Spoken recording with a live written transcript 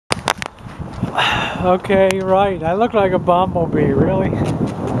Okay, right. I look like a bumblebee, really?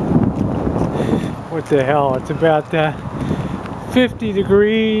 What the hell? It's about 50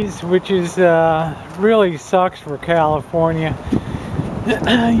 degrees, which is really sucks for California.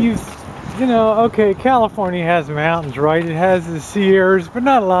 You know, okay, California has mountains, right? It has the Sierras, but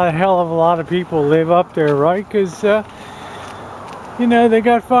not a hell of a lot of people live up there, right? Because, you know, they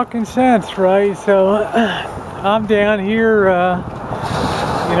got fucking sense, right? So, I'm down here,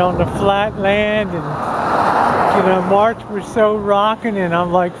 you know, on the flat land, and, you know, March was so rocking, and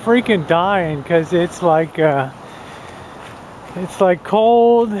I'm like freaking dying, because it's like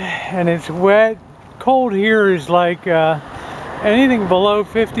cold, and it's wet. Cold here is like, anything below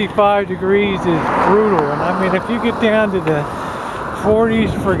 55 degrees is brutal, and I mean, if you get down to the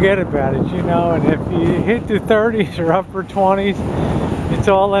 40s, forget about it, you know, and if you hit the 30s or upper 20s, it's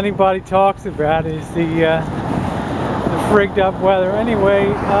all anybody talks about is the frigged up weather. Anyway,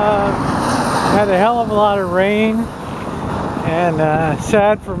 had a hell of a lot of rain, and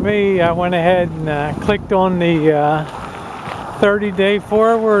sad for me, I went ahead and clicked on the 30-day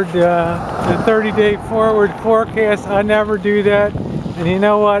forward, the 30-day forward forecast. I never do that, and you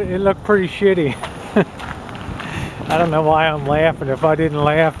know what? It looked pretty shitty. I don't know why I'm laughing. If I didn't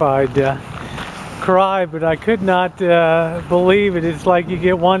laugh, I'd cry, but I could not believe it. It's like you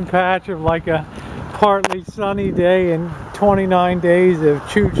get one patch of like a partly sunny day and 29 days of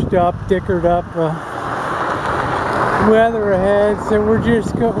chooched up, dickered up weather ahead. So we're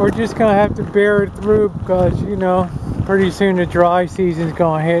just gonna have to bear it through, because, you know, pretty soon the dry season's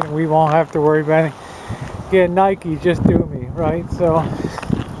gonna hit, and we won't have to worry about it. Get Nike, just do me, right? So,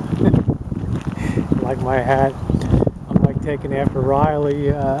 like my hat, I'm like taking after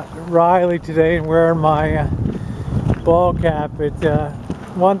Riley today, and wearing my ball cap. But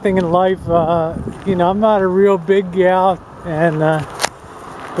one thing in life, you know, I'm not a real big gal, and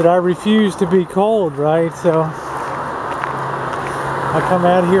but I refuse to be cold, right? So I come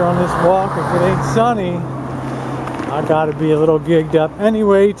out here on this walk. If it ain't sunny, I gotta be a little gigged up.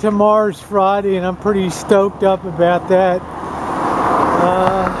 Anyway, tomorrow's Friday, and I'm pretty stoked up about that.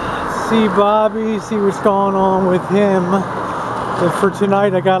 See Bobby, see what's going on with him. But for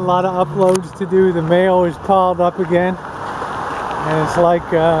tonight, I got a lot of uploads to do. The mail is piled up again, and it's like,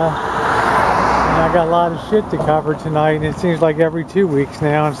 I got a lot of shit to cover tonight, and it seems like every 2 weeks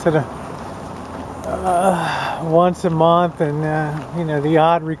now instead of once a month. And you know, the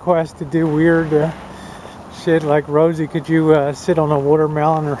odd request to do weird shit like, Rosie, could you sit on a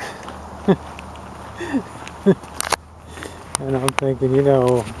watermelon? Or and I'm thinking, you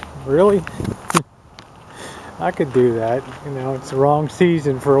know, really? I could do that. You know, it's the wrong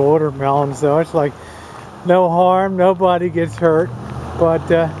season for watermelons, though. It's like no harm, nobody gets hurt.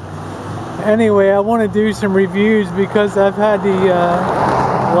 But anyway, I want to do some reviews, because I've had the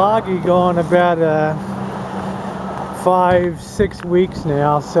lousy going about 5-6 weeks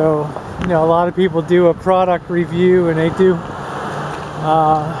now. So, you know, a lot of people do a product review, and they do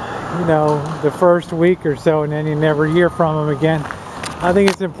you know, the first week or so, and then you never hear from them again. I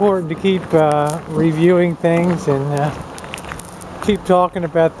think it's important to keep reviewing things, and keep talking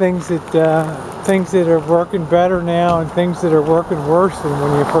about things that are working better now, and things that are working worse than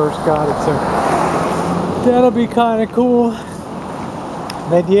when you first got it. So that'll be kind of cool.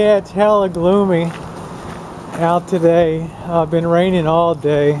 But yeah, it's hella gloomy out today. Been raining all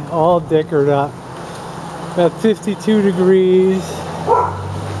day, all dickered up. About 52 degrees.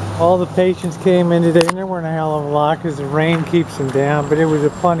 All the patients came in today, and there weren't a hell of a lot because the rain keeps them down, but it was a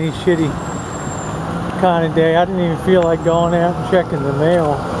funny, shitty kind of day. I didn't even feel like going out and checking the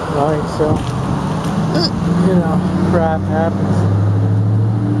mail, right? So, you know, crap happens.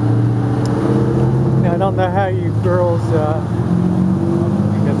 Now, I don't know how you girls, we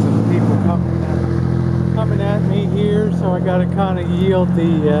got some people coming at me here, so I got to kind of yield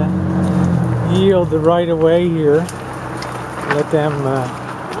the right of way here.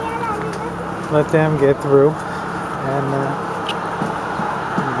 Let them get through, and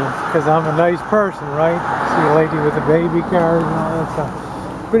because I'm a nice person, right? See a lady with a baby carriage and all that stuff.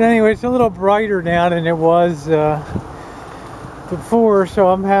 But anyway, it's a little brighter now than it was before, so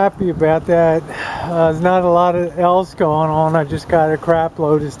I'm happy about that. There's not a lot else going on. I just got a crap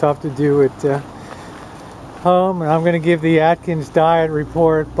load of stuff to do at home, and I'm going to give the Atkins diet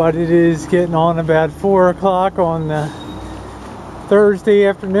report, but it is getting on about 4 o'clock on Thursday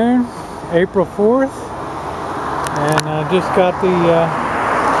afternoon, April 4th, and I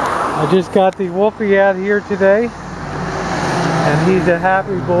just got the Wolfie out here today, and he's a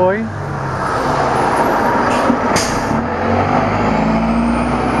happy boy.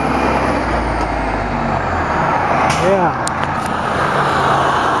 Yeah.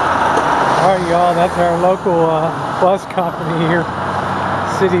 Alright, y'all. That's our local bus company here,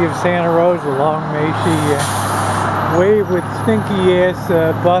 City of Santa Rosa. Long may she wave with stinky ass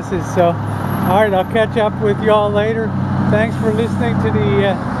buses. So, alright, I'll catch up with y'all later. Thanks for listening to the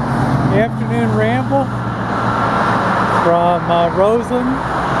afternoon ramble from Roseland.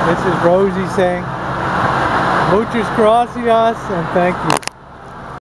 This is Rosie saying muchas gracias and thank you.